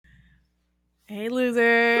Hey,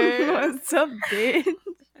 loser. What's up, bitch?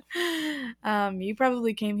 You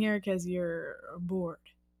probably came here because you're bored.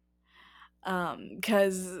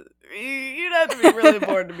 Because you'd have to be really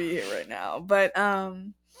bored to be here right now. But,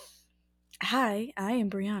 hi, I am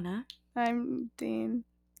Brianna. I'm Dean.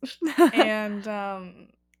 And,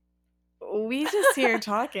 we just here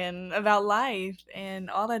talking about life and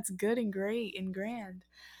all that's good and great and grand.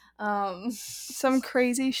 Some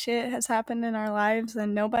crazy shit has happened in our lives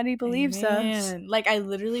and nobody believes us. Like, I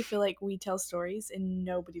literally feel like we tell stories and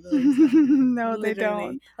nobody believes them. No, they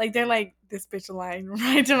don't. Like, they're like, this bitch lying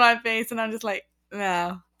right to my face, and I'm just like,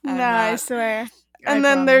 no, I'm Nah, I not. swear. I And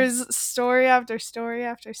then promise. there's story after story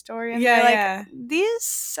after story, and Yeah, they're like, yeah. these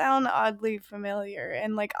sound oddly familiar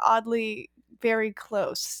and like oddly very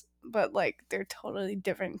close, but like they're totally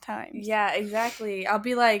different times. Yeah, exactly. I'll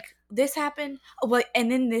be like, this happened, oh, well, and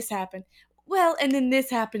then this happened. Well, and then this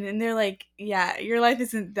happened, and they're like, yeah, your life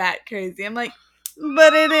isn't that crazy. I'm like,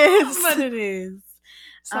 But it is. but it is.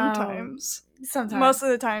 Sometimes. Sometimes. Most of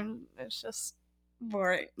the time, it's just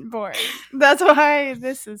boring. That's why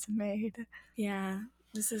this is made. Yeah,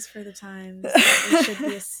 this is for the times that we should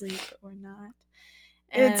be asleep or not.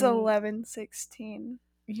 It's And 11:16.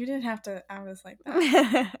 you didn't have to. I was like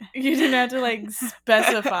that. You didn't have to like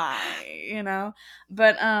specify, you know.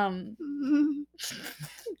 But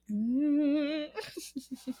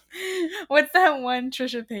what's that one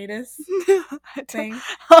Trisha Paytas thing?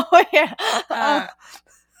 Oh yeah.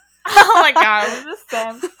 Oh my god, this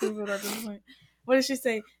sounds stupid at this point. What did she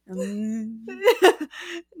say? Or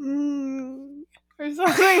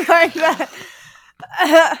something like that.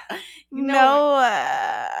 No.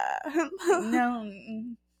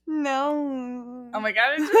 No. Oh my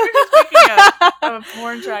god, we're just picking up a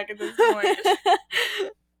porn track at this point.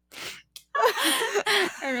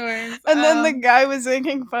 Anyways, and then the guy was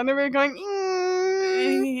making fun of her, going.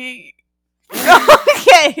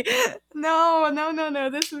 Okay. No.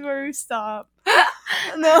 This is where we stop.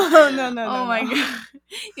 No. Oh my god.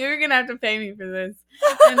 You're gonna have to pay me for this.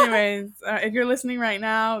 Anyways, if you're listening right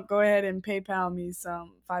now, go ahead and PayPal me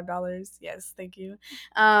some $5. Yes, thank you.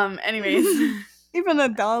 Anyways. Even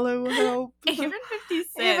 $1 will help. Even 50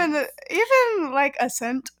 cents. Even like a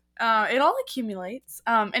cent. It all accumulates.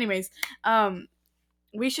 Anyways,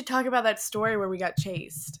 we should talk about that story where we got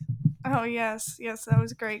chased. Oh, yes, that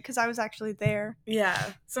was great, because I was actually there.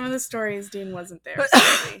 Yeah, some of the stories Dean wasn't there,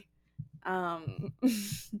 sadly.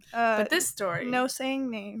 But this story... No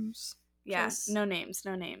saying names. Yeah, no names.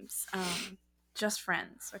 Just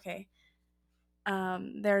friends, okay?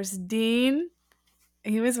 There's Dean.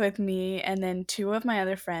 He was with me, and then two of my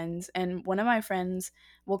other friends, and one of my friends,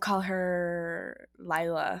 we'll call her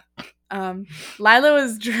Lila. Lila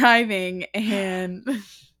was driving, and...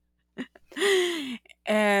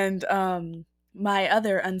 and my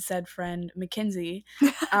other unsaid friend Mackenzie,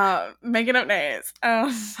 making up names,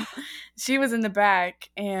 she was in the back,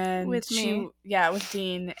 and with me, with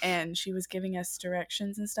Dean, and she was giving us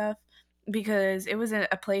directions and stuff because it was a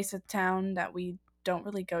place of town that we don't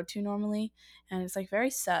really go to normally, and it's like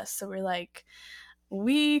very sus. So we're like,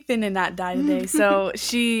 we finna not die today. So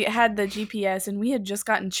she had the GPS, and we had just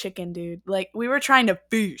gotten chicken, dude. Like, we were trying to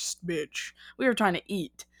feast, bitch. We were trying to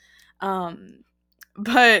eat.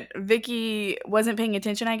 But Vicky wasn't paying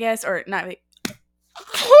attention, I guess, or not. God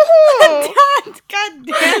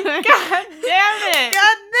damn it!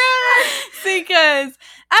 See, because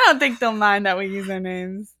I don't think they'll mind that we use their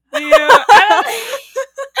names.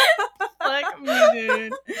 Fuck me,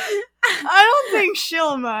 dude. I don't think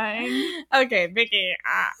she'll mind. Okay, Vicky.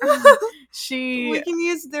 We can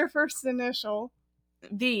use their first initial.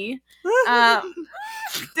 V. Damn,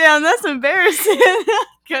 that's embarrassing.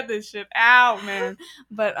 Cut this shit out, man.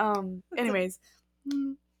 But anyways,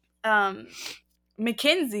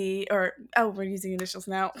 Mackenzie, or we're using initials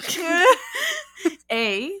now.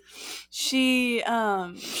 A, she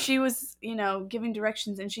was, giving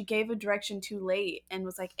directions, and she gave a direction too late and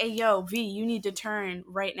was like, "Hey, yo, V, you need to turn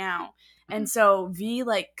right now." And so V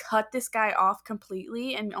like cut this guy off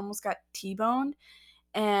completely and almost got T-boned.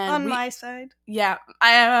 And on my side, yeah,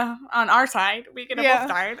 on our side, we could have both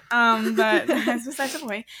died. But that's besides the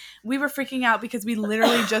point. We were freaking out because we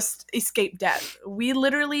literally just escaped death. We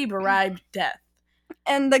literally bribed death.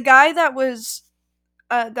 And the guy that was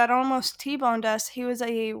that almost T-boned us, he was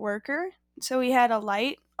a worker, so he had a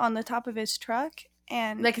light on the top of his truck,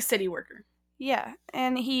 and like a city worker. Yeah,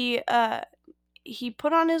 and he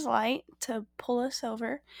put on his light to pull us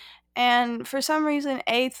over, and for some reason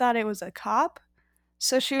A thought it was a cop.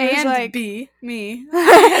 So she was and like, B, me.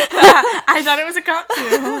 I thought it was a cop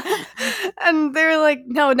too. And they were like,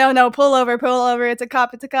 no, pull over, it's a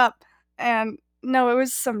cop. And No, it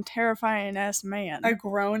was some terrifying ass man. A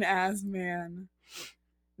grown ass man.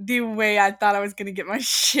 The way I thought I was gonna get my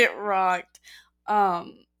shit rocked.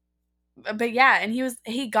 But yeah, and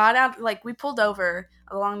he got out, like, we pulled over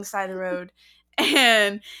along the side of the road,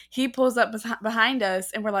 and he pulls up behind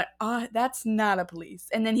us, and we're like, oh, that's not a police.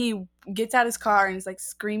 And then he gets out his car and he's like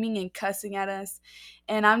screaming and cussing at us,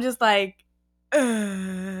 and I'm just like, what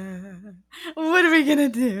are we gonna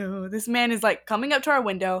do? This man is like coming up to our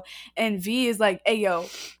window, and V is like, hey yo,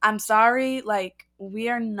 I'm sorry, like, we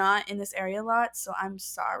are not in this area a lot, so I'm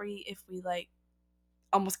sorry if we like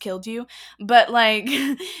almost killed you, but like,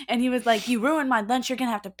 and he was like, you ruined my lunch, you're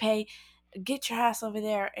gonna have to pay, get your ass over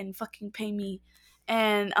there and fucking pay me.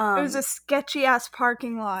 And It was a sketchy ass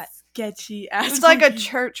parking lot. sketchy ass, it was like a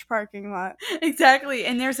church parking lot. Exactly.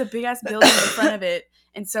 And there's a big ass building in front of it,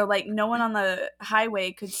 and so like no one on the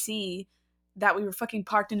highway could see that we were fucking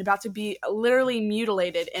parked and about to be literally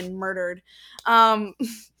mutilated and murdered.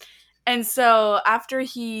 And so after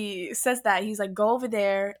he says that, he's like, go over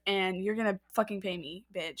there and you're gonna fucking pay me,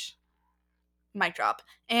 bitch. Mic drop.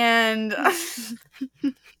 And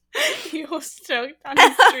he was choked on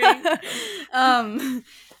his drink.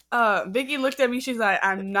 Vicky looked at me, she's like,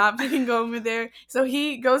 I'm not fucking going over there. So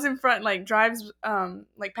he goes in front, like drives,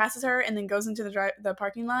 like passes her and then goes into the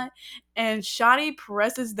parking lot, and Shotty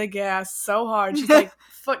presses the gas so hard. She's like,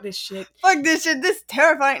 fuck this shit. Fuck this shit, this is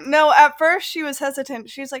terrifying. No, at first she was hesitant.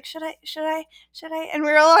 She was like, should I? And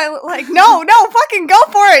we were all like, no, fucking go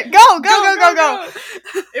for it. Go.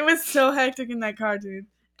 It was so hectic in that car, dude.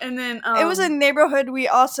 And then it was a neighborhood we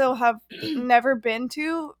also have never been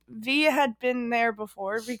to. V had been there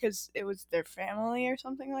before because it was their family or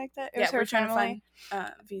something like that. It was her we're trying family. to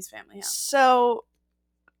find V's family. Yeah. So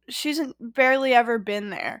she's barely ever been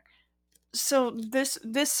there. So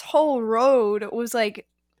this whole road was like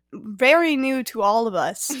very new to all of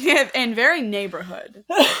us. Yeah, and very neighborhood.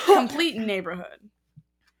 Complete neighborhood.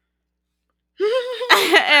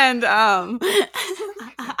 And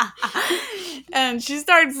and she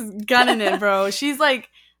starts gunning it, bro. She's like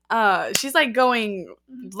going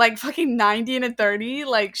like fucking 90 and a 30,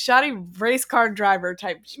 like shoddy race car driver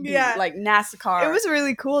type speed, Yeah. like NASCAR. It was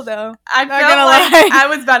really cool though. I felt like I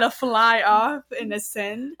was about to fly off and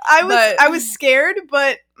ascend. I was scared,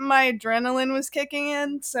 but my adrenaline was kicking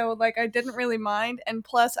in, so like I didn't really mind, and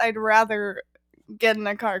plus I'd rather get in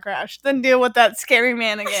a car crash than deal with that scary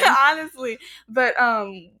man again. Honestly. But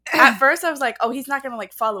at first I was like, oh, he's not gonna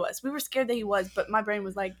like follow us. We were scared that he was, but my brain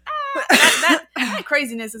was like, that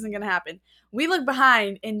craziness isn't gonna happen. We look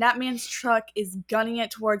behind and that man's truck is gunning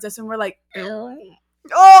it towards us, and we're like, oh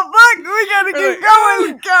fuck, we gotta keep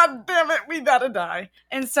going. God damn it, we gotta die.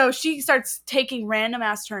 And so she starts taking random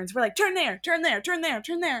ass turns. We're like, turn there,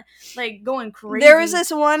 like going crazy. There was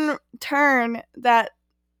this one turn that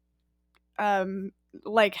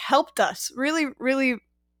like helped us really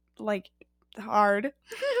like hard.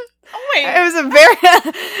 Oh wait,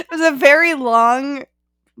 it was a very long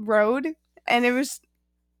road, and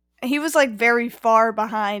he was like very far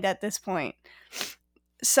behind at this point.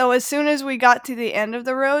 So as soon as we got to the end of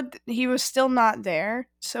the road, he was still not there.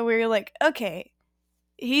 So we were like, okay,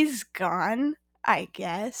 he's gone, I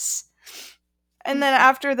guess. And then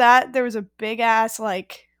after that, there was a big ass,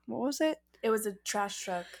 like, what was it? It was a trash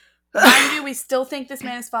truck. Mind you, we still think this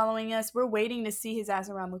man is following us. We're waiting to see his ass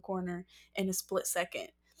around the corner in a split second.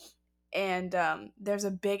 And there's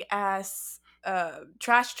a big ass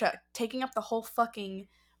trash truck taking up the whole fucking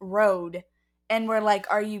road. And we're like,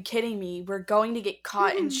 are you kidding me? We're going to get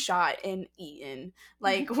caught and shot and eaten.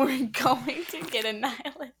 Like, we're going to get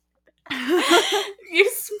annihilated. You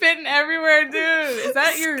spitting everywhere, dude. Is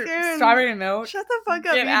that your strawberry milk? Shut the fuck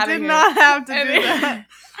up. Get You outta did here. not have to do that.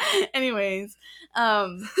 Anyways,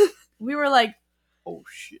 we were like, oh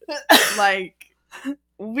shit. Like,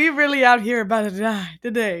 we really out here about to die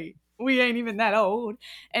today. We ain't even that old.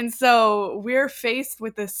 And so we're faced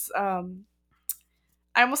with this, I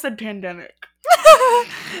almost said pandemic.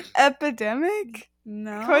 Epidemic?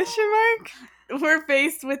 No. Question mark? We're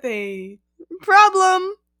faced with a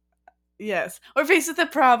problem. Yes. We're faced with a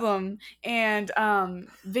problem. And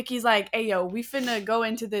Vicky's like, hey yo, we finna go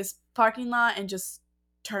into this parking lot and just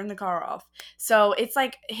turn the car off. So it's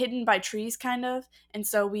like hidden by trees kind of. And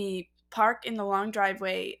so we park in the long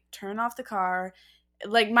driveway, turn off the car.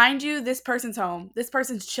 Like, mind you, this person's home. This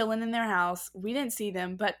person's chilling in their house. We didn't see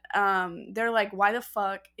them, but they're like, why the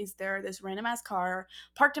fuck is there this random ass car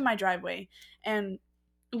parked in my driveway? And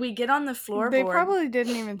we get on the floorboard. They probably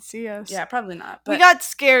didn't even see us. Yeah, probably not. But we got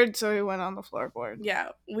scared, so we went on the floorboard. Yeah,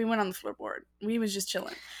 we went on the floorboard. We was just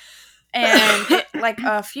chilling. And it, like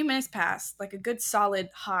a few minutes passed, like a good solid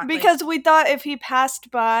hot. Because we thought if he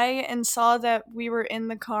passed by and saw that we were in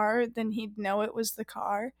the car, then he'd know it was the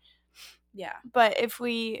car. Yeah. But if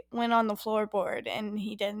we went on the floorboard and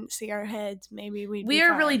he didn't see our heads, maybe we'd be We are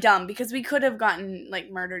fine. really dumb because we could have gotten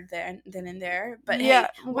like murdered then and there. But yeah,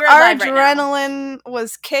 hey, we're our alive right now. adrenaline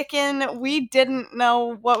was kicking. We didn't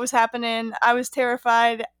know what was happening. I was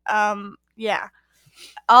terrified. Yeah.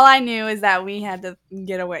 All I knew is that we had to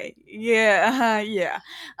get away. Yeah, yeah.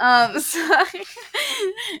 So,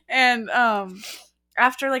 and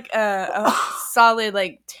after like a solid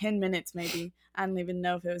like 10 minutes, maybe, I don't even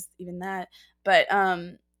know if it was even that, but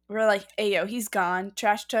we're like, hey yo, he's gone.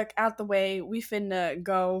 Trash truck out the way. We finna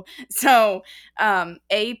go. So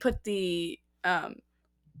A put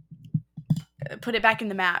it back in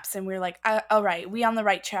the maps, and we're like, all right, we on the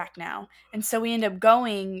right track now. And so we end up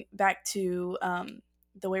going back to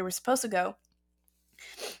the way we're supposed to go,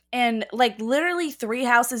 and like literally 3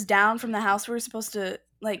 houses down from the house we were supposed to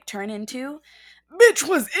like turn into, bitch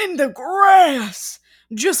was in the grass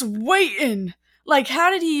just waiting. Like,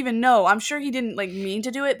 how did he even know? I'm sure he didn't like mean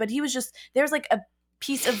to do it, but he was just, there's like a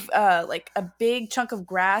piece of like a big chunk of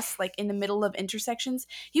grass like in the middle of intersections.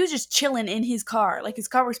 He was just chilling in his car. Like, his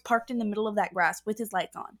car was parked in the middle of that grass with his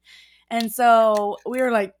lights on. And so we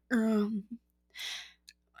were like,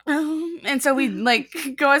 and so we like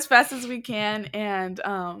go as fast as we can and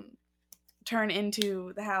turn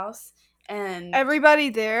into the house. And everybody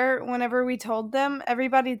there, whenever we told them,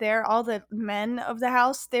 everybody there, all the men of the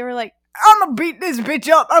house, they were like, I'm gonna beat this bitch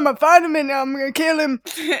up, I'm gonna find him and I'm gonna kill him.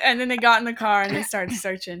 And then they got in the car and they started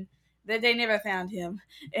searching. They never found him,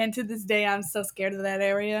 and to this day I'm so scared of that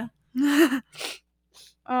area.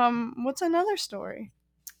 What's another story?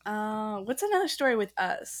 What's another story with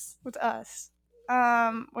us?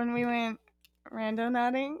 When we went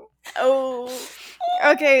randonauting. Oh.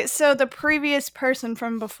 Okay, so the previous person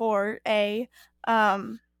from before, the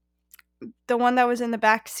one that was in the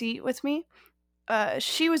back seat with me,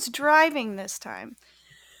 she was driving this time.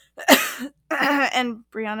 And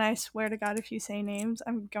Brianna, I swear to God, if you say names,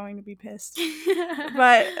 I'm going to be pissed.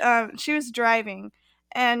 But she was driving,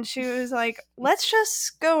 and she was like, let's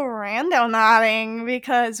just go randonauting,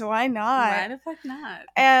 because why not? Why the fuck not?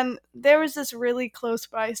 And there was this really close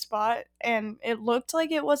by spot, and it looked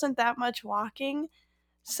like it wasn't that much walking.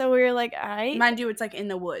 So we were like, alright. Mind you, it's like in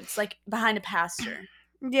the woods, like behind a pasture.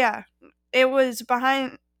 Yeah. It was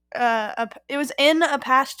behind it was in a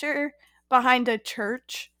pasture behind a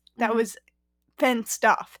church that was fenced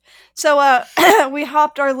off. So we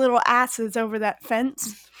hopped our little asses over that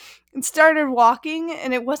fence and started walking,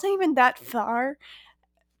 and it wasn't even that far,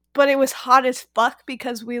 but it was hot as fuck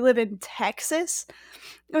because we live in Texas.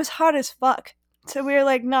 It was hot as fuck. So we were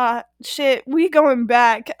like, nah, shit, we going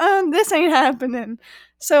back. This ain't happening.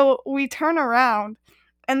 So we turn around,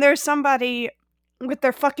 and there's somebody with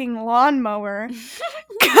their fucking lawnmower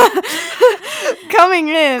coming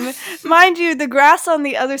in. Mind you, the grass on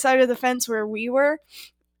the other side of the fence where we were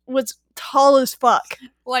was tall as fuck.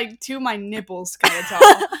 Like, to my nipples kind of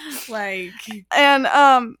tall. Like. And,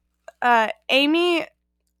 Amy...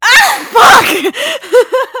 Fuck!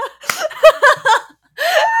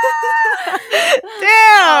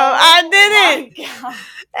 Damn, I did it!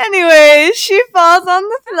 Anyway, she falls on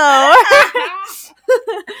the floor.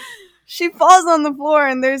 She falls on the floor,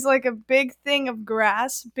 and there's like a big thing of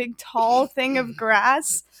grass, big tall thing of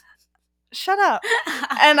grass. Shut up.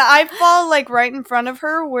 And I fall like right in front of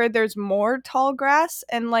her where there's more tall grass,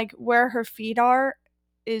 and like where her feet are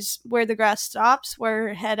is where the grass stops, where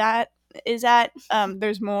her head is at,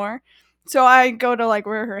 there's more. So I go to like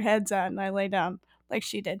where her head's at, and I lay down like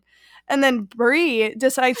she did. And then Bree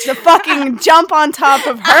decides to fucking jump on top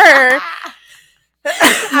of her.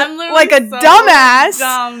 I'm literally like a so dumbass.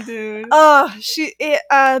 Dumb, dude. Oh,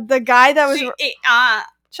 the guy that was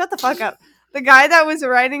shut the fuck up. The guy that was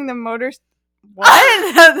riding the the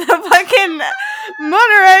fucking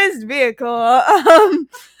motorized vehicle. The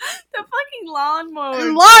fucking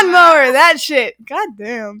lawnmower. That shit. God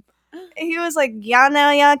damn. He was like, y'all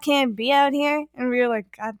know y'all can't be out here, and we were like,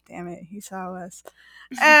 God damn it, he saw us.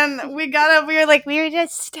 And we got up, we were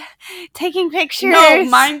just taking pictures. No,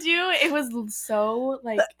 mind you, it was so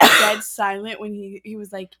like dead silent when he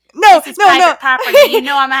was like, no, this is private property. You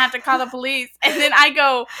know I'm gonna have to call the police. And then I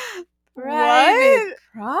go, private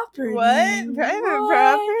property. What? Private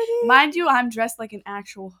property? Mind you, I'm dressed like an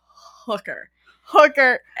actual hooker.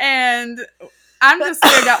 And I'm just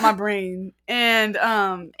scared out my brain. And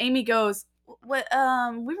Amy goes, what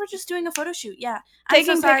we were just doing a photo shoot. Yeah. I'm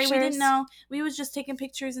so Taking sorry. We pictures. didn't know. We was just taking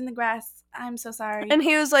pictures in the grass. I'm so sorry. And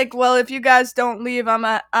he was like, well, if you guys don't leave, I'm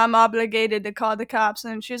obligated to call the cops.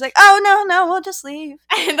 And she was like, oh, no, we'll just leave.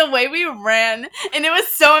 And the way we ran, and it was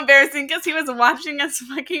so embarrassing because he was watching us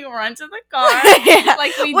fucking run to the car. Yeah.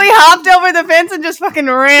 Like we hopped over the fence and just fucking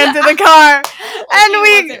ran to the car. And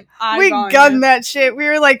we gunned that shit. We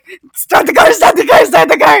were like, start the car, start the car, start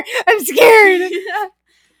the car. I'm scared. Yeah.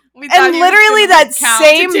 And literally that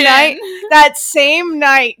same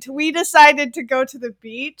night, we decided to go to the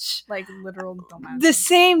beach. Like literal dumbass. The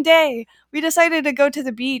same day, we decided to go to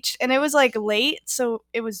the beach, and it was like late, so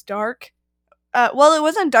it was dark. Well, it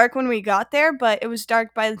wasn't dark when we got there, but it was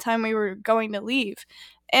dark by the time we were going to leave.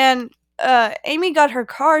 And Amy got her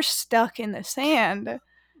car stuck in the sand.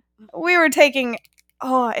 We were taking...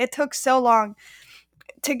 Oh, it took so long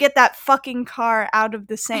to get that fucking car out of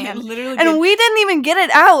the sand. And we didn't even get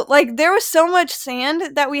it out. Like, there was so much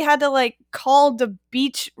sand that we had to, like, call the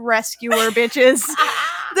beach rescuer bitches.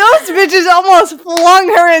 Those bitches almost flung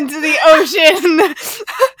her into the ocean.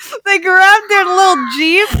 They grabbed their little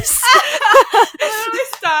jeeps. Literally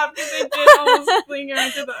stopped because they did almost fling her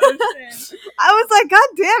into the ocean. I was like, God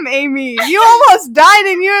damn, Amy, you almost died,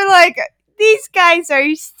 and you were like, these guys are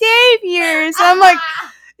saviors. I'm like...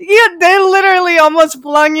 Yeah, they literally almost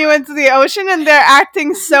flung you into the ocean, and they're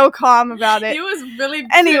acting so calm about it. He was really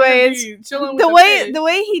anyways. The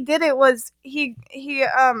way he did it was he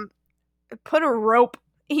put a rope.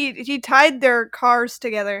 He tied their cars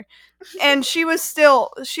together, and she was still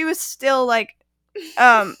like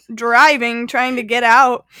driving, trying to get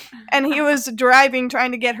out, and he was driving,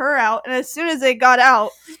 trying to get her out. And as soon as they got out,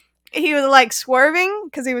 he was like swerving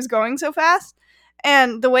because he was going so fast.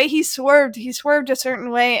 And the way he swerved a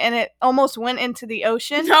certain way, and it almost went into the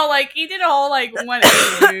ocean. No, like, he did a whole, like,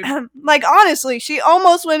 180, dude. Like, honestly, she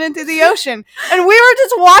almost went into the ocean. And we were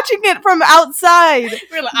just watching it from outside.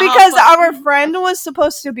 Like, because our friend was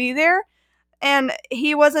supposed to be there, and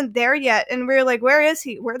he wasn't there yet. And we were like, where is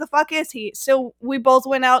he? Where the fuck is he? So we both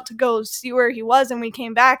went out to go see where he was, and we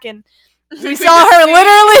came back, and we saw her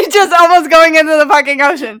literally just almost going into the fucking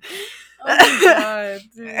ocean. Oh my god,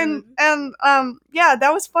 dude. and yeah,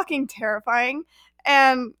 that was fucking terrifying.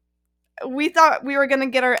 And we thought we were gonna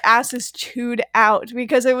get our asses chewed out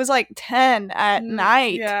because it was like 10 at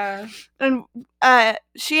night. Yeah. And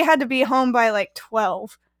she had to be home by like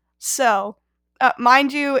 12. So,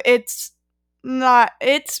 mind you, it's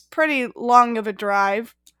pretty long of a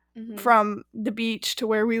drive from the beach to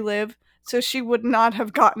where we live. So she would not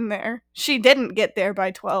have gotten there. She didn't get there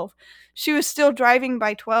by 12. She was still driving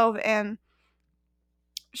by 12, and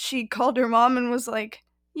she called her mom and was like,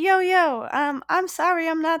 yo, I'm sorry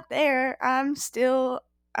I'm not there. I'm still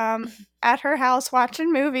at her house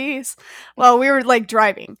watching movies. Well, we were like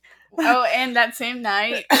driving. Oh, and that same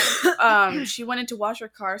night, she wanted to wash her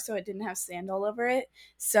car so it didn't have sand all over it.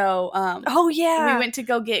 So, oh yeah, we went to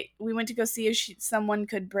go see if someone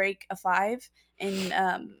could break a 5 in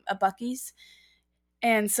a Buc-ee's.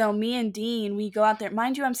 And so me and Dean, we go out there.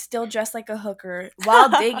 Mind you, I'm still dressed like a hooker. While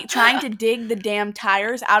trying to dig the damn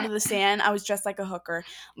tires out of the sand, I was dressed like a hooker.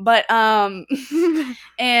 But, so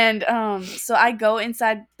I go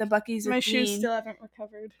inside the Buc-ee's with My Dean. shoes still haven't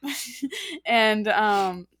recovered.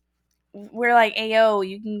 And, we're like,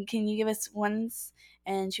 ayo, can you give us ones?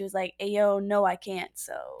 And she was like, ayo, no, I can't,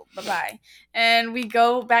 so bye-bye. And we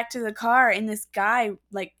go back to the car, and this guy,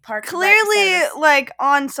 like, parked clearly, like,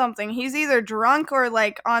 on something. He's either drunk or,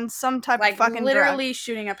 like, on some type of fucking literally drug.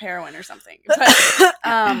 shooting up heroin or something. But,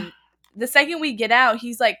 the second we get out,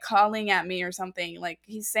 he's, like, calling at me or something. Like,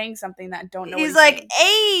 he's saying something that I don't know he's what like,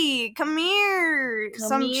 saying. hey, come here. Shit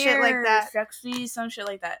like that. Sexy, some shit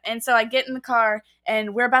like that. And so I get in the car,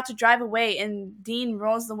 and we're about to drive away, and Dean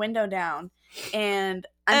rolls the window down. And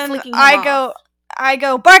I'm flicking him off. I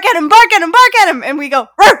go, bark at him, and we go,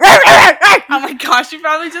 oh my gosh, you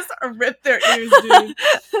probably just ripped their ears, dude.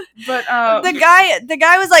 But the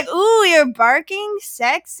guy was like, ooh, you're barking,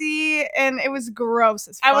 sexy, and it was gross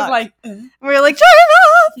as fuck. I was like, we were like, drive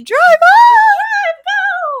off.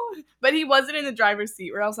 But he wasn't in the driver's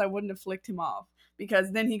seat, or else I wouldn't have flicked him off.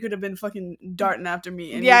 Because then he could have been fucking darting after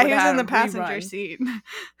me. And yeah, he was in the passenger seat.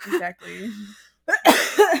 Exactly.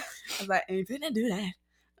 I was like, ain't finna do that.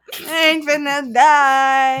 Ain't finna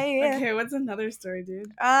die. Okay, what's another story, dude?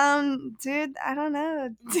 Dude, I don't know.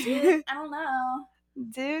 Dude, I don't know.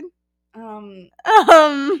 Dude.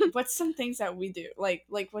 What's some things that we do? Like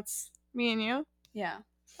what's... Me and you? Yeah.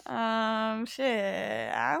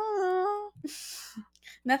 Shit. I don't know.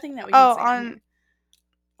 Nothing that we can say on here.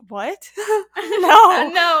 What? No.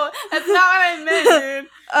 No, that's not what I meant, dude.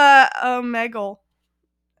 Omegle.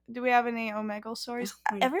 Do we have any Omegle stories?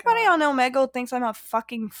 Oh my Everybody God. on Omegle thinks I'm a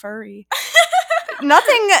fucking furry.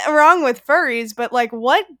 Nothing wrong with furries, but like,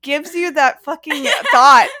 what gives you that fucking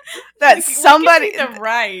thought that Like, somebody? what gives you the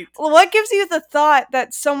right? What gives you the thought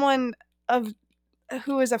that someone of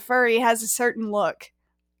who is a furry has a certain look?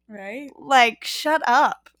 Right? Like, shut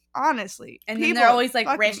up. Honestly, And then they're always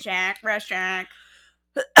like, wrist jack. He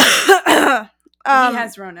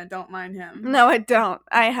has Rona. Don't mind him. No, I don't.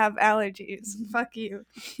 I have allergies. Fuck you.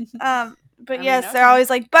 But yes, okay. they're always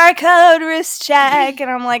like, barcode wrist check,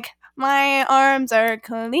 and I'm like, my arms are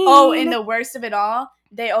clean. Oh, and the worst of it all,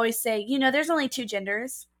 they always say, there's only 2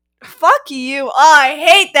 genders. Fuck you. Oh, I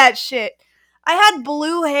hate that shit. I had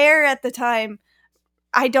blue hair at the time.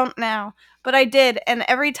 I don't now, but I did, and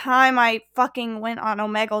every time I fucking went on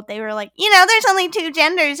Omegle, they were like, there's only 2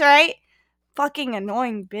 genders, right? Fucking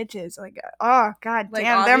annoying bitches. Like, oh, god Like,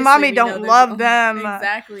 damn, their mommy don't love them.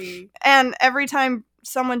 Exactly. And every time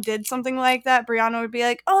someone did something like that, Brianna would be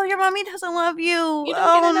like, oh, your mommy doesn't love you. You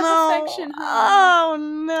don't get enough affection, huh? Oh,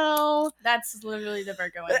 no. That's literally the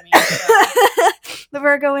Virgo in me. So. The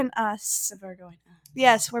Virgo in us. The Virgo in us.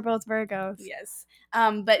 Yes, we're both Virgos. Yes.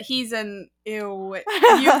 But he's an ew.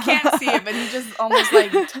 You can't see it, but he just almost like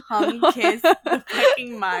tongue kissed the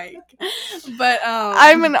fucking mic. But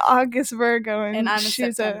I'm an August Virgo and I'm a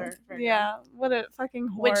she's September Virgo. Yeah, what a fucking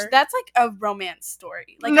whore. Which that's like a romance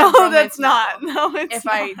story. Like no, a romance that's not. novel, No, it's if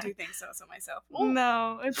not. I do think so myself. Ooh.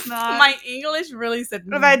 No, it's not. My English really said.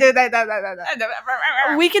 If I do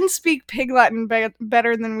that. We can speak Pig Latin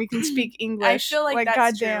better than we can speak English. I feel like that's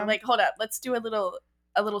goddamn. true. Like, hold up, let's do a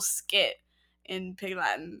little skit in Pig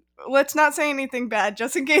Latin. Let's not say anything bad,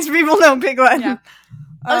 just in case people know Pig Latin. Yeah.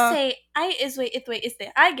 Say I isway itway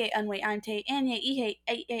iste I gay unway I'm te anye ihe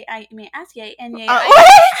I may ask ye anye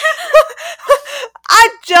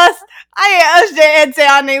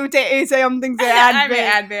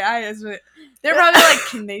They're probably like,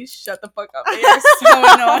 can they shut the fuck up? They are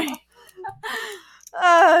so annoying.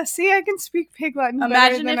 See, I can speak Pig Latin. Imagine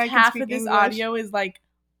better than if I can half speak of this English. audio is like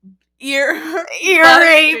ear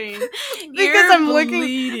rape because I'm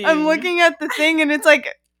looking at the thing and it's like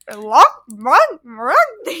run.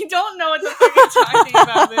 They don't know what the fuck you're talking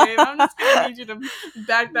about, babe. I'm just gonna need you to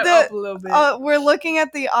back that up a little bit. We're looking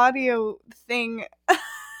at the audio thing.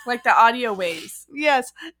 Like the audio waves.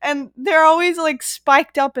 Yes, and they're always like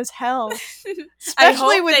spiked up as hell. Especially I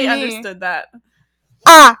hope with they me. Understood that.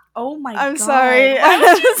 Oh my god. I'm sorry. Why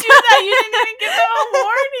would you do that? You didn't even give them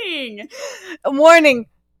a warning.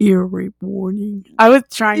 Ear rape warning. I was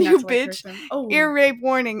trying not you to bitch. Oh. Ear rape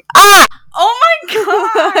warning. Oh my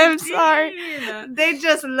god. I'm sorry. They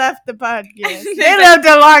just left the podcast. They left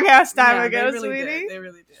a long ass time ago, they really sweetie. They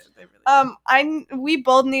really did. We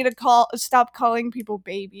both need to stop calling people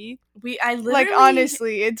baby. I literally, like,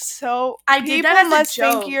 honestly, it's so. I did people that as must a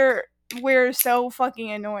joke. think we're so fucking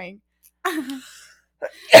annoying.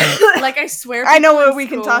 Like, I swear. I know what we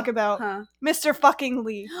can talk about. Huh? Mr. fucking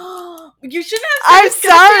Lee. You shouldn't have. I'm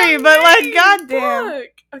sorry, but like, goddamn.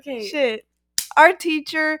 Okay. Shit. Our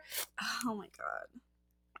teacher. Oh my god.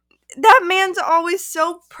 That man's always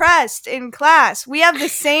so pressed in class. We have the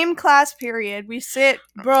same class period. We sit.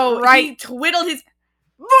 Bro, he twiddled his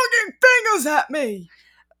fucking fingers at me.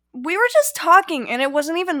 We were just talking, and it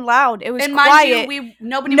wasn't even loud. It was and quiet. Mind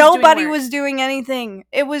you, nobody was doing anything.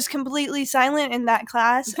 It was completely silent in that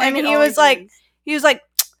class. Like, and he was like,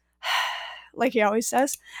 like he always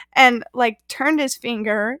says, and like turned his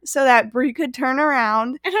finger so that Brie could turn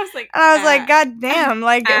around. And I was like, God damn,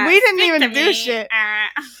 like we didn't even do shit.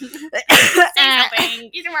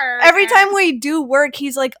 Every time we do work,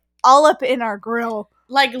 he's like all up in our grill.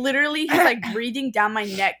 Like, literally, he's like breathing down my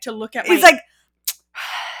neck to look at my. He's like.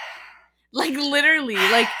 Like, literally,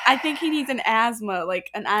 like, I think he needs an asthma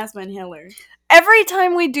inhaler. Every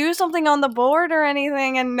time we do something on the board or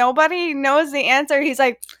anything and nobody knows the answer, he's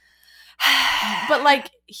like... But,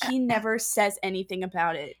 like, he never says anything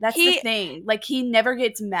about it. That's the thing. Like, he never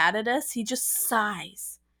gets mad at us. He just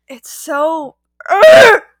sighs. It's so...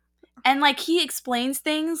 And, like, he explains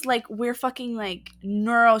things like we're fucking, like,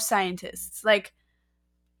 neuroscientists. Like...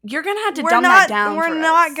 You're gonna have to dumb that down for us. We're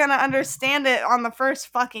not gonna understand it on the first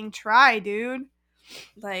fucking try, dude.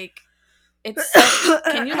 Like, it's so...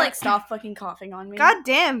 Can you, like, stop fucking coughing on me? God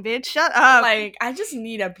damn, bitch, shut up. Like, I just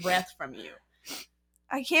need a breath from you.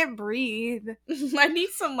 I can't breathe. I need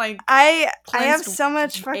some, like... I have so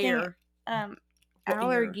much fucking... air.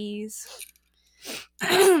 Allergies.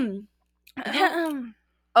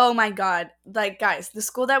 Oh my god. Like, guys, the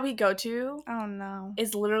school that we go to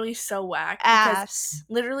is literally so whack. Because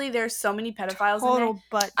literally there's so many pedophiles in there.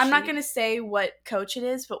 Butt I'm not going to say what coach it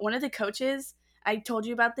is, but one of the coaches, I told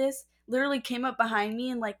you about this, literally came up behind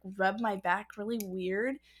me and like rubbed my back really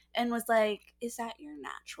weird and was like, "Is that your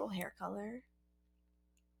natural hair color?"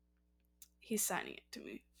 He's signing it to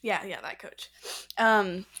me. Yeah, that coach.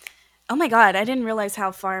 Oh my god, I didn't realize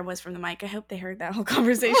how far I was from the mic. I hope they heard that whole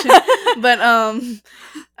conversation. But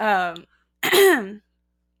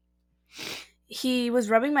he was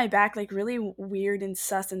rubbing my back like really weird and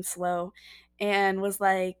sus and slow, and was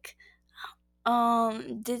like,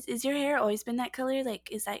 is your hair always been that color? Like,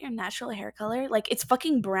 is that your natural hair color? Like, it's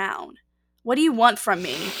fucking brown. What do you want from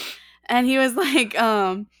me? And he was like,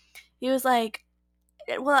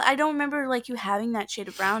 well, I don't remember like you having that shade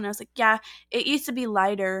of brown. And I was like, yeah, it used to be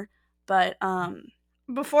lighter, but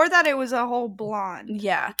Before that, it was a whole blonde.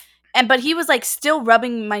 yeah. But he was like still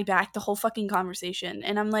rubbing my back the whole fucking conversation.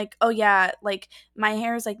 And I'm like, oh yeah, like my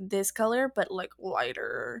hair is like this color, but like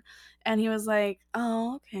lighter. And he was like,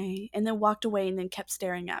 oh, okay. And then walked away and then kept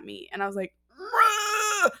staring at me. And I was like,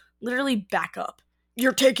 literally back up.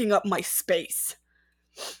 You're taking up my space.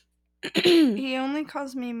 He only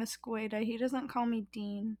calls me Miss Gueda. He doesn't call me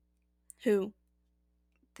Dean. Who?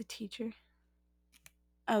 The teacher.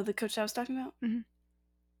 Oh, the coach I was talking about? Mm-hmm.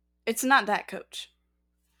 It's not that coach.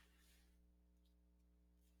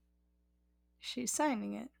 She's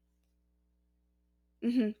signing it.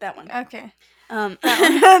 Mm-hmm, that one. Okay. That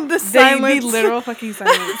one. The silence. The literal fucking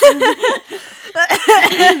silence.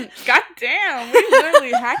 God damn, we're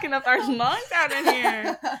literally hacking up our lungs out in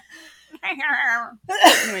here.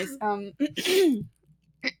 Anyways,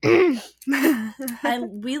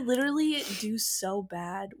 we literally do so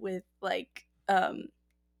bad with like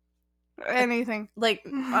anything. Like,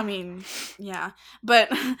 I mean, yeah, but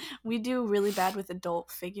we do really bad with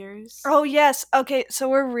adult figures. Oh yes. Okay, so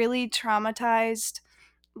we're really traumatized,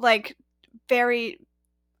 like very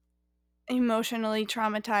emotionally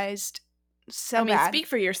traumatized. So I mean, bad. speak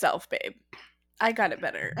for yourself, babe. I got it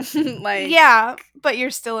better. Like, yeah, but you're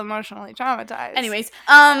still emotionally traumatized. Anyways,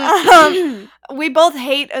 we both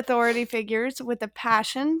hate authority figures with a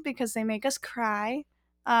passion because they make us cry.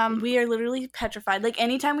 We are literally petrified. Like,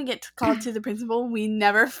 anytime we get called to the principal, we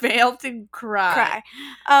never fail to cry.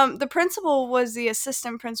 The principal was the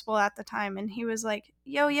assistant principal at the time, and he was like,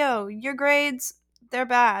 yo, your grades, they're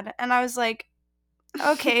bad. And I was like,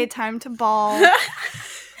 okay, time to bawl.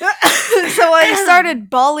 So I started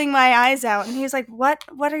bawling my eyes out, and he was like, "What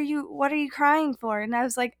are you crying for?" And I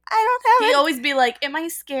was like, "I don't have." He'd always be like, "Am I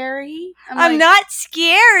scary?" I'm like, not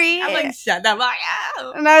scary. I'm like, "Shut the fuck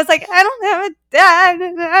up." And I was like, "I don't have a dad,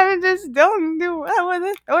 and I just don't do well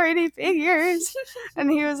with authority figures." And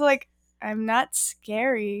he was like, "I'm not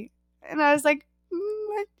scary," and I was like,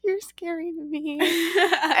 "But you're scary to me."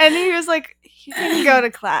 And he was like, "You can go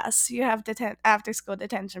to class. You have after school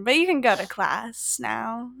detention, but you can go to class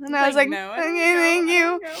now." And I was like, "No, okay, thank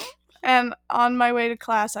you." And on my way to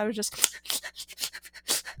class, I was just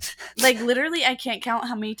like, literally, I can't count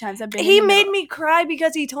how many times I've been. He made me cry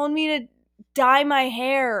because he told me to dye my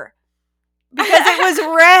hair because it was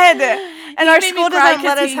red, and our school doesn't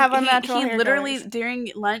let us have a natural hair. He literally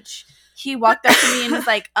during lunch, he walked up to me and was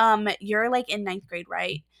like, "You're like in 9th grade,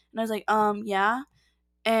 right?" And I was like, yeah."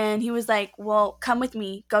 And he was like, "Well, come with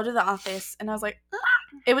me. Go to the office." And I was like,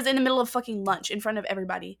 it was in the middle of fucking lunch in front of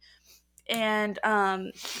everybody. And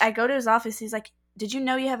I go to his office. He's like, "Did you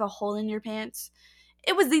know you have a hole in your pants?"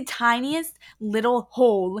 It was the tiniest little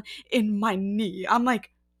hole in my knee. I'm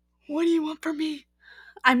like, "What do you want from me?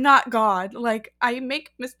 I'm not God. Like, I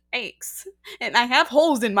make mistakes. And I have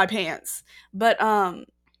holes in my pants." But,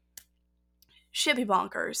 shit be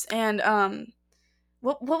bonkers. And,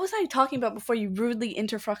 what was I talking about before you rudely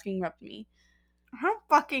interfucking-rubbed me? I don't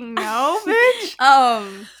fucking know, bitch.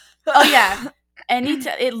 Oh yeah.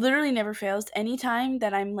 It literally never fails. Anytime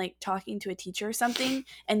that I'm like talking to a teacher or something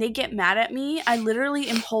and they get mad at me, I literally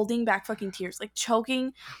am holding back fucking tears, like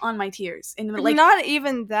choking on my tears. And like, not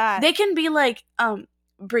even that. They can be like,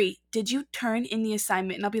 Brie, did you turn in the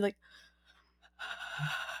assignment? And I'll be like,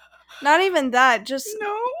 not even that. Just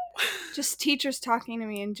no. Just teachers talking to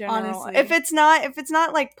me in general. Honestly. If it's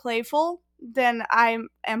not like playful, then I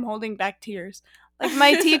am holding back tears. Like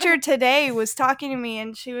my teacher today was talking to me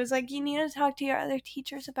and she was like, "You need to talk to your other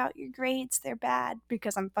teachers about your grades. They're bad,"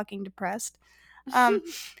 because I'm fucking depressed. And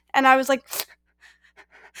I was like,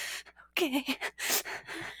 okay.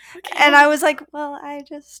 And I was like, well, I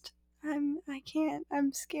can't.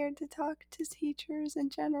 I'm scared to talk to teachers in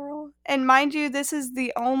general. And mind you, this is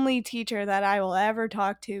the only teacher that I will ever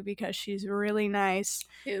talk to because she's really nice.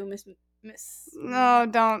 Who, Miss? No,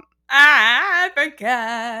 don't. I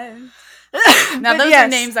forgot. Now, those are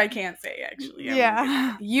names I can't say, actually.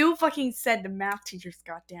 Yeah. You fucking said the math teacher's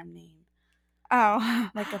goddamn name. Oh.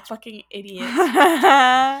 Like a fucking idiot.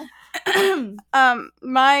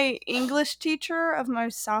 My English teacher of my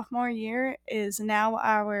sophomore year is now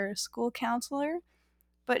our school counselor,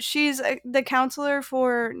 but she's the counselor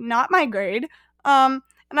for not my grade. And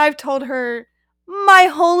I've told her my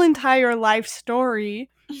whole entire life story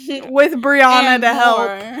with Brianna And to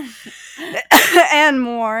more. help. And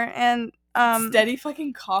more. And steady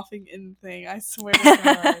fucking coughing in thing, I swear to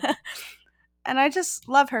God. And I just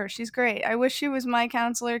love her. She's great. I wish she was my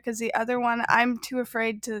counselor because the other one, I'm too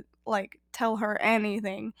afraid to like tell her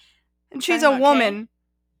anything. And she's a woman.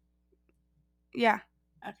 Yeah.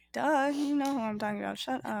 Okay. Duh, you know who I'm talking about.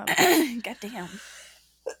 Shut up. Goddamn.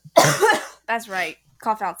 That's right.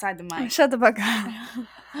 Cough outside the mic. Shut the fuck up.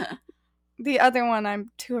 The other one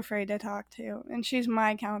I'm too afraid to talk to. And she's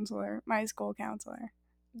my counselor, my school counselor.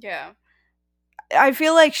 Yeah. I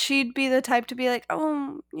feel like she'd be the type to be like,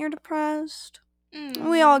 oh, you're depressed.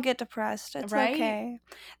 We all get depressed. It's Right? okay.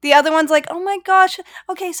 The other one's like, oh my gosh,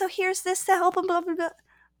 okay, so here's this to help and blah, blah, blah.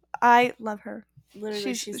 I love her.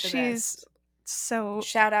 Literally, she's the best. So...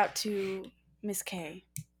 Shout out to Miss K.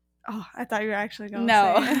 Oh, I thought you were actually going to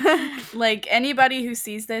say it. Like, anybody who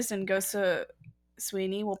sees this and goes to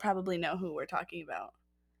Sweeney will probably know who we're talking about.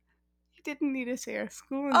 You didn't need to say our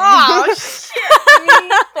school name. Oh, shit.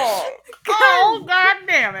 Oh, God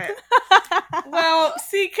damn it. Well,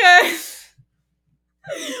 see, cuz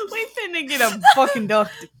we finna get a fucking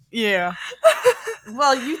duck. Yeah.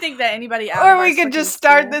 Well, you think that anybody out or of we could just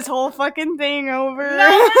start this whole fucking thing over. No,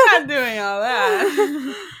 we're not doing all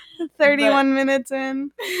that. 31 minutes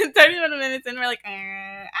in. 31 minutes in, we're like,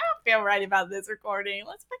 I don't feel right about this recording.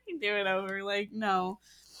 Let's fucking do it over. Like, no.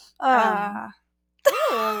 That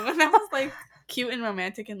was like cute and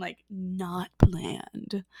romantic and like not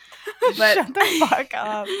planned. But shut the fuck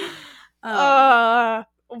up.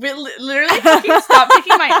 Literally fucking stop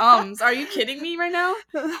taking my ums. Are you kidding me right now?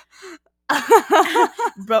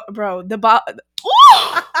 bro,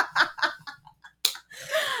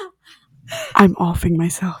 I'm offing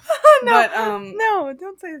myself. No, but no,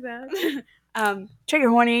 don't say that.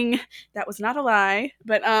 Trigger warning. That was not a lie.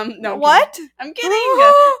 But no. What? I'm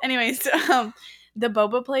kidding. Anyways, the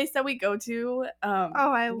boba place that we go to,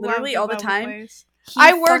 I literally love all the time. Place.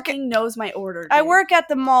 He fucking knows my order. Dude. I work at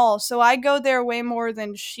the mall, so I go there way more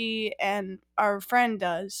than she and our friend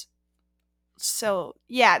does. So,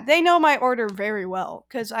 yeah, they know my order very well,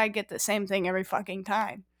 because I get the same thing every fucking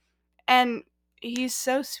time. And he's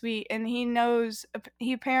so sweet, and he knows,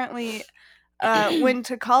 he apparently went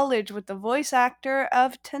to college with the voice actor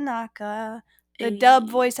of Tanaka, the dub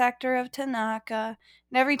voice actor of Tanaka,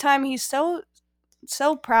 and every time he's so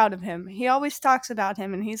proud of him. He always talks about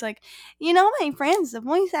him, and he's like, you know, my friend's the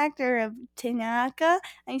voice actor of Tanaka.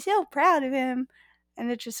 I'm so proud of him. And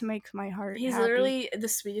it just makes my heart He's happy. Literally the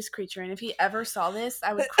sweetest creature, and if he ever saw this,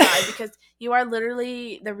 I would cry because you are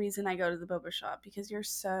literally the reason I go to the boba shop, because you're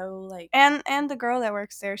so, like... And the girl that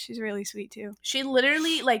works there, she's really sweet, too. She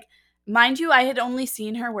literally, like, mind you, I had only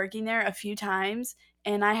seen her working there a few times,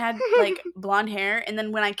 and I had, like, blonde hair, and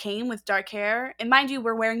then when I came with dark hair, and mind you,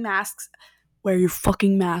 we're wearing masks. Wear your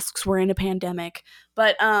fucking masks. We're in a pandemic.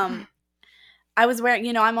 But, I was wearing,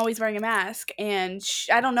 you know, I'm always wearing a mask, and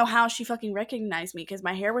I don't know how she fucking recognized me, because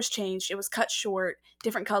my hair was changed. It was cut short,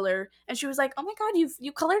 different color, and she was like, oh my God,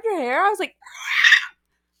 you colored your hair? I was like,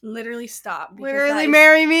 literally stop. Literally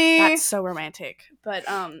marry me. That's so romantic. But,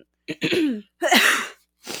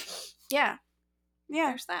 yeah.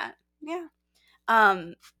 There's that. Yeah.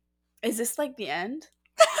 Is this like the end?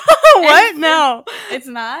 What? No. It's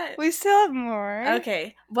not? We still have more.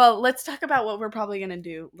 Okay. Well, let's talk about what we're probably going to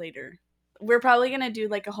do later. We're probably going to do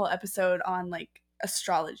like a whole episode on like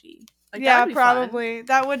astrology. Like, yeah, probably. Fun.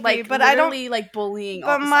 That would like, be. But I don't like bullying.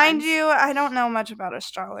 But mind you, I don't know much about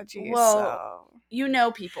astrology. Well, so. You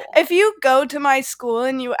know people. If you go to my school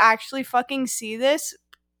and you actually fucking see this,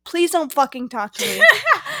 please don't fucking talk to me.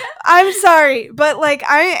 I'm sorry, but like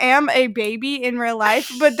I am a baby in real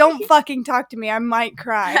life, but don't fucking talk to me. I might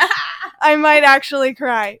cry. I might actually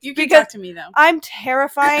cry. You can talk to me though. I'm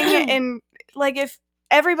terrifying, and like if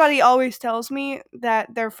everybody always tells me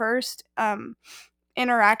that their first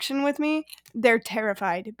interaction with me, they're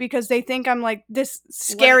terrified because they think I'm like this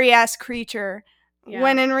scary ass creature,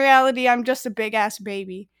 when in reality I'm just a big ass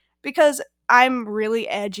baby because I'm really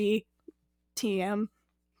edgy. TM.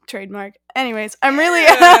 Trademark. Anyways, I'm really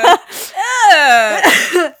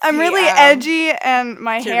I'm really edgy, and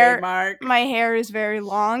my hair is very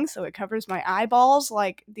long, so it covers my eyeballs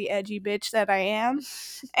like the edgy bitch that I am.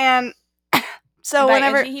 And so by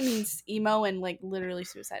whenever edgy, he means emo and like literally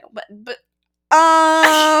suicidal. But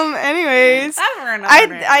anyways,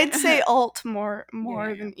 I'd say alt more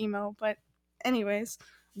yeah. than emo, but Anyways.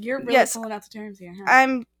 You're really Yes. pulling out the terms here,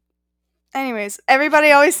 huh? Anyways,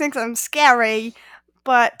 everybody always thinks I'm scary,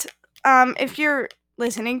 but if you're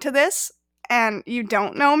listening to this and you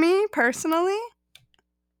don't know me personally,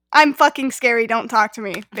 I'm fucking scary. Don't talk to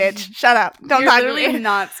me, bitch. Shut up. Don't talk to me. You're literally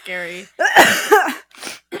not scary.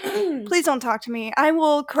 Please don't talk to me. I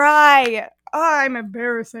will cry. Oh, I'm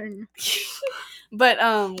embarrassing. But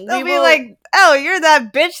They'll be like, "Oh, you're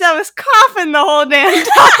that bitch that was coughing the whole damn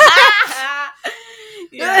time."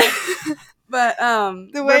 Yeah. But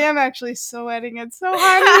the way I'm actually sweating, it's so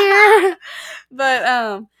hot in here.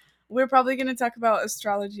 But we're probably gonna talk about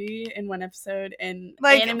astrology in one episode and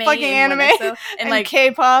like anime fucking in anime one episode, and like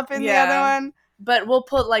K-pop in the other one. But we'll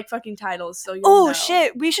put like fucking titles so you'll know.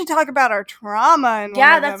 Shit, we should talk about our trauma in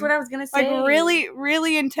Yeah, one of that's them. what I was gonna say. Like really,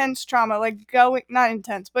 really intense trauma. Like not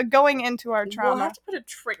intense, but going into our trauma. We'll have to put a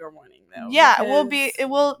trigger warning though. Yeah,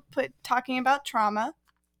 we'll put talking about trauma.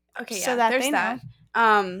 Okay, yeah, so that there's they that.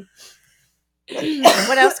 know.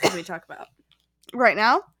 What else could we talk about right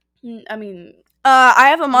now? I mean, I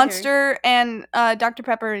have a Monster and Dr.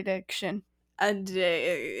 Pepper addiction. Shut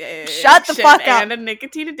the fuck up. And a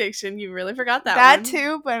nicotine addiction. You really forgot that one. That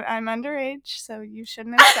too, but I'm underage, so you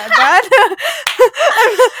shouldn't have said that.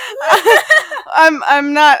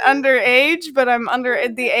 I'm not underage, but I'm under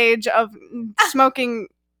the age of smoking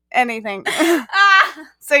anything.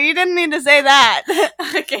 So you didn't need to say that.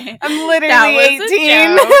 Okay. I'm literally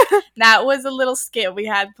 18. That was a little skit we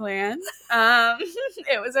had planned.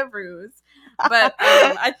 It was a ruse. But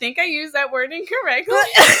I think I used that word incorrectly.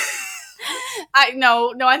 I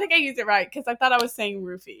think I used it right because I thought I was saying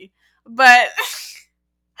roofie. But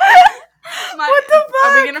what the fuck?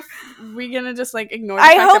 Are we gonna just like ignore the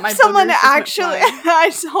fact that my I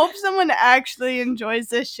hope someone actually enjoys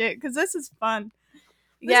this shit because this is fun.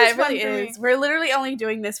 It really is. We're literally only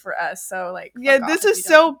doing this for us, so like. Yeah, this is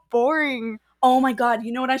so boring. Oh my god!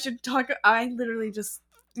 You know what I should talk? I literally just.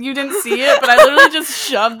 You didn't see it, but I literally just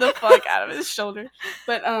shoved the fuck out of his shoulder.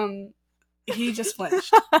 But he just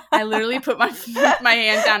flinched. I literally put my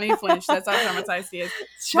hand down and he flinched. That's how traumatized he is.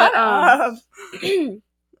 Shut up.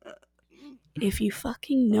 If you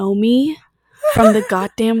fucking know me from the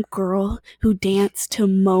goddamn girl who danced to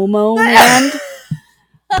Momo Land,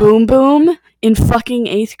 Boom Boom in fucking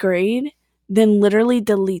 8th grade, then literally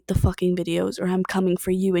delete the fucking videos or I'm coming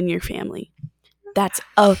for you and your family. That's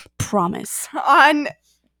a promise. On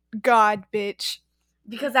God, bitch.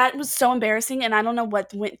 Because that was so embarrassing and I don't know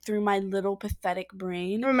what went through my little pathetic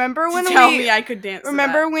brain. Remember when tell me I could dance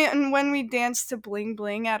Remember when we danced to Bling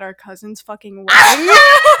Bling at our cousin's fucking wedding?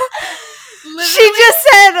 She just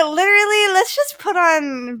said, literally, let's just put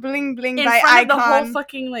on Bling Bling by Icon. In front of the whole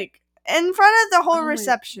fucking, like... In front of the whole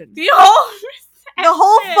reception. The whole reception. The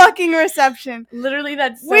whole fucking reception. Literally,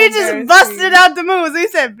 that's so we just busted out the moves. We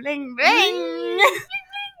said, Bling Bling.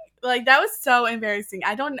 Like, that was so embarrassing.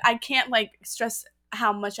 I can't, like, stress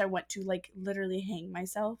how much I want to, like, literally hang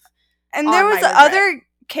myself. And there was other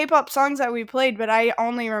K-pop songs that we played, but I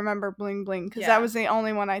only remember Bling Bling, because that was the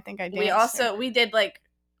only one I think I danced. We did, like...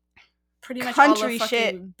 Pretty much country all of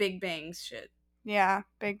shit. Big Bang's shit. Yeah,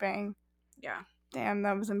 Big Bang. Yeah. Damn,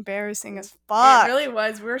 that was embarrassing as fuck. It really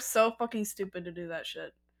was. We were so fucking stupid to do that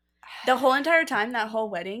shit. The whole entire time, that whole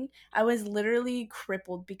wedding, I was literally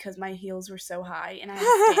crippled because my heels were so high and I had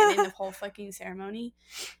to stand in the whole fucking ceremony.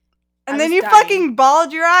 And then you fucking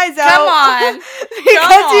bawled your eyes out. Come on.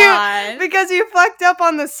 Because you fucked up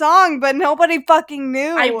on the song, but nobody fucking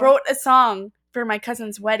knew. I wrote a song for my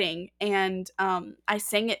cousin's wedding, and I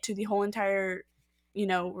sang it to the whole entire,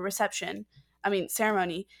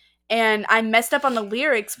 ceremony, and I messed up on the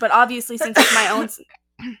lyrics, but obviously since it's my own...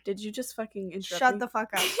 Did you just fucking interrupt Shut me? the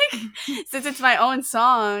fuck up. Since it's my own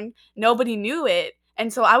song, nobody knew it,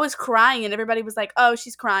 and so I was crying, and everybody was like, oh,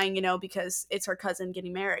 she's crying, because it's her cousin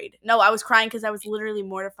getting married. No, I was crying because I was literally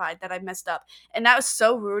mortified that I messed up, and that was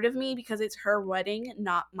so rude of me because it's her wedding,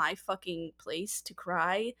 not my fucking place to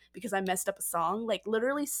cry because I messed up a song. Like,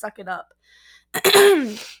 literally suck it up.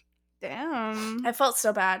 Damn. I felt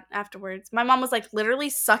so bad afterwards. My mom was like, literally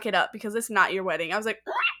suck it up because it's not your wedding. I was like,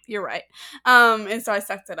 you're right. And so I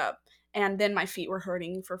sucked it up, and then my feet were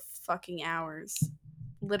hurting for fucking hours.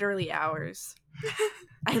 Literally hours.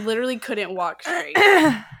 I literally couldn't walk straight.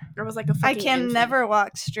 I was like a fucking infant. Never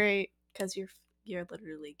walk straight. Because you're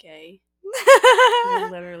literally gay. You're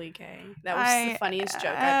literally gay. That was the funniest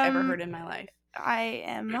joke I've ever heard in my life. I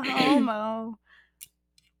am a homo.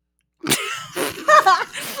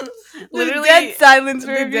 Literally dead silence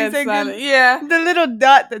for a few seconds. Yeah. The little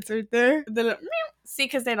dot that's right there. See,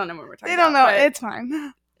 because they don't know what we're talking about. They don't know. It's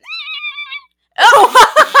fine.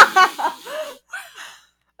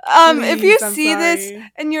 If you Please, I'm see this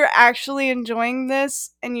sorry. and you're actually enjoying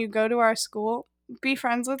this and you go to our school, be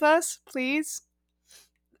friends with us, please.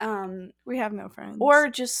 We have no friends. Or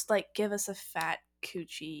just like give us a fat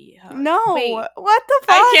coochie hug. No, Wait, what the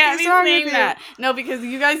fuck I can't is be wrong saying with that. you? No, because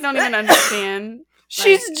you guys don't even understand.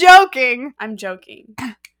 She's joking. I'm joking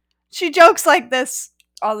She jokes like this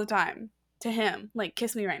all the time to him. Like,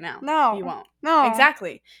 kiss me right now. No. He won't. No.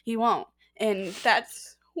 Exactly. He won't. And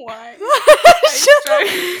that's why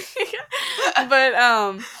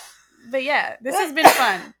but yeah, this has been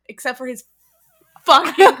fun. Except for his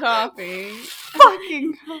fucking coffee.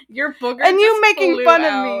 Fucking. Your booger And you just making flew fun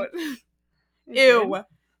out. of me. Ew.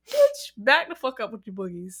 Bitch, back the fuck up with your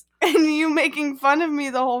boogies. And you making fun of me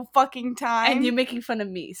the whole fucking time. And you making fun of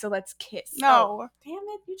me, so let's kiss. No. Oh, damn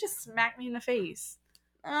it, you just smacked me in the face.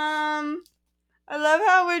 I love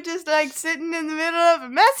how we're just like sitting in the middle of a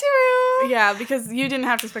messy room. Yeah, because you didn't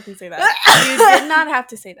have to fucking say that. You did not have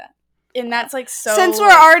to say that. And that's like so. Since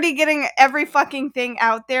we're already getting every fucking thing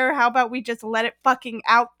out there, how about we just let it fucking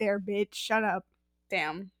out there, bitch? Shut up.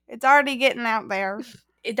 Damn. It's already getting out there.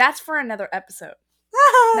 That's for another episode.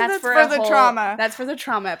 That's for the trauma. That's for the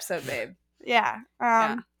trauma episode, babe. Yeah.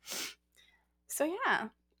 Yeah. So yeah.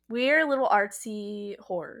 We're little artsy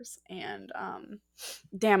whores, and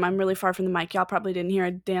damn, I'm really far from the mic. Y'all probably didn't hear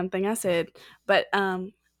a damn thing I said, but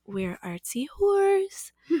we're artsy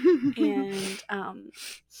whores, and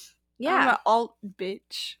yeah, I'm an alt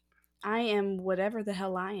bitch. I am whatever the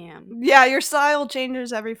hell I am. Yeah, your style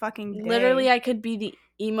changes every fucking day. Literally, I could be the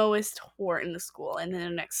emoest whore in the school, and then the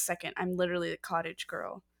next second, I'm literally the cottage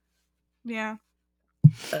girl. Yeah.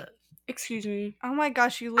 Excuse me. Oh my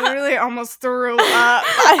gosh, you literally almost threw up.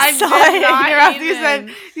 I saw it in your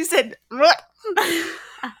mouth. You said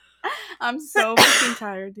I'm so fucking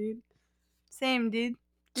tired, dude. Same, dude.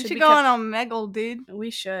 We should go on Omegle, dude. We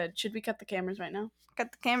should. Should we cut the cameras right now?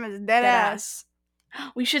 Cut the cameras dead ass.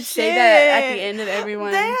 We should say that at the end of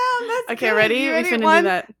everyone. Damn, that's okay, good. ready? You ready? We finna 1, do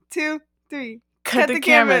that. 2, 3. Cut the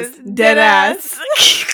cameras dead ass.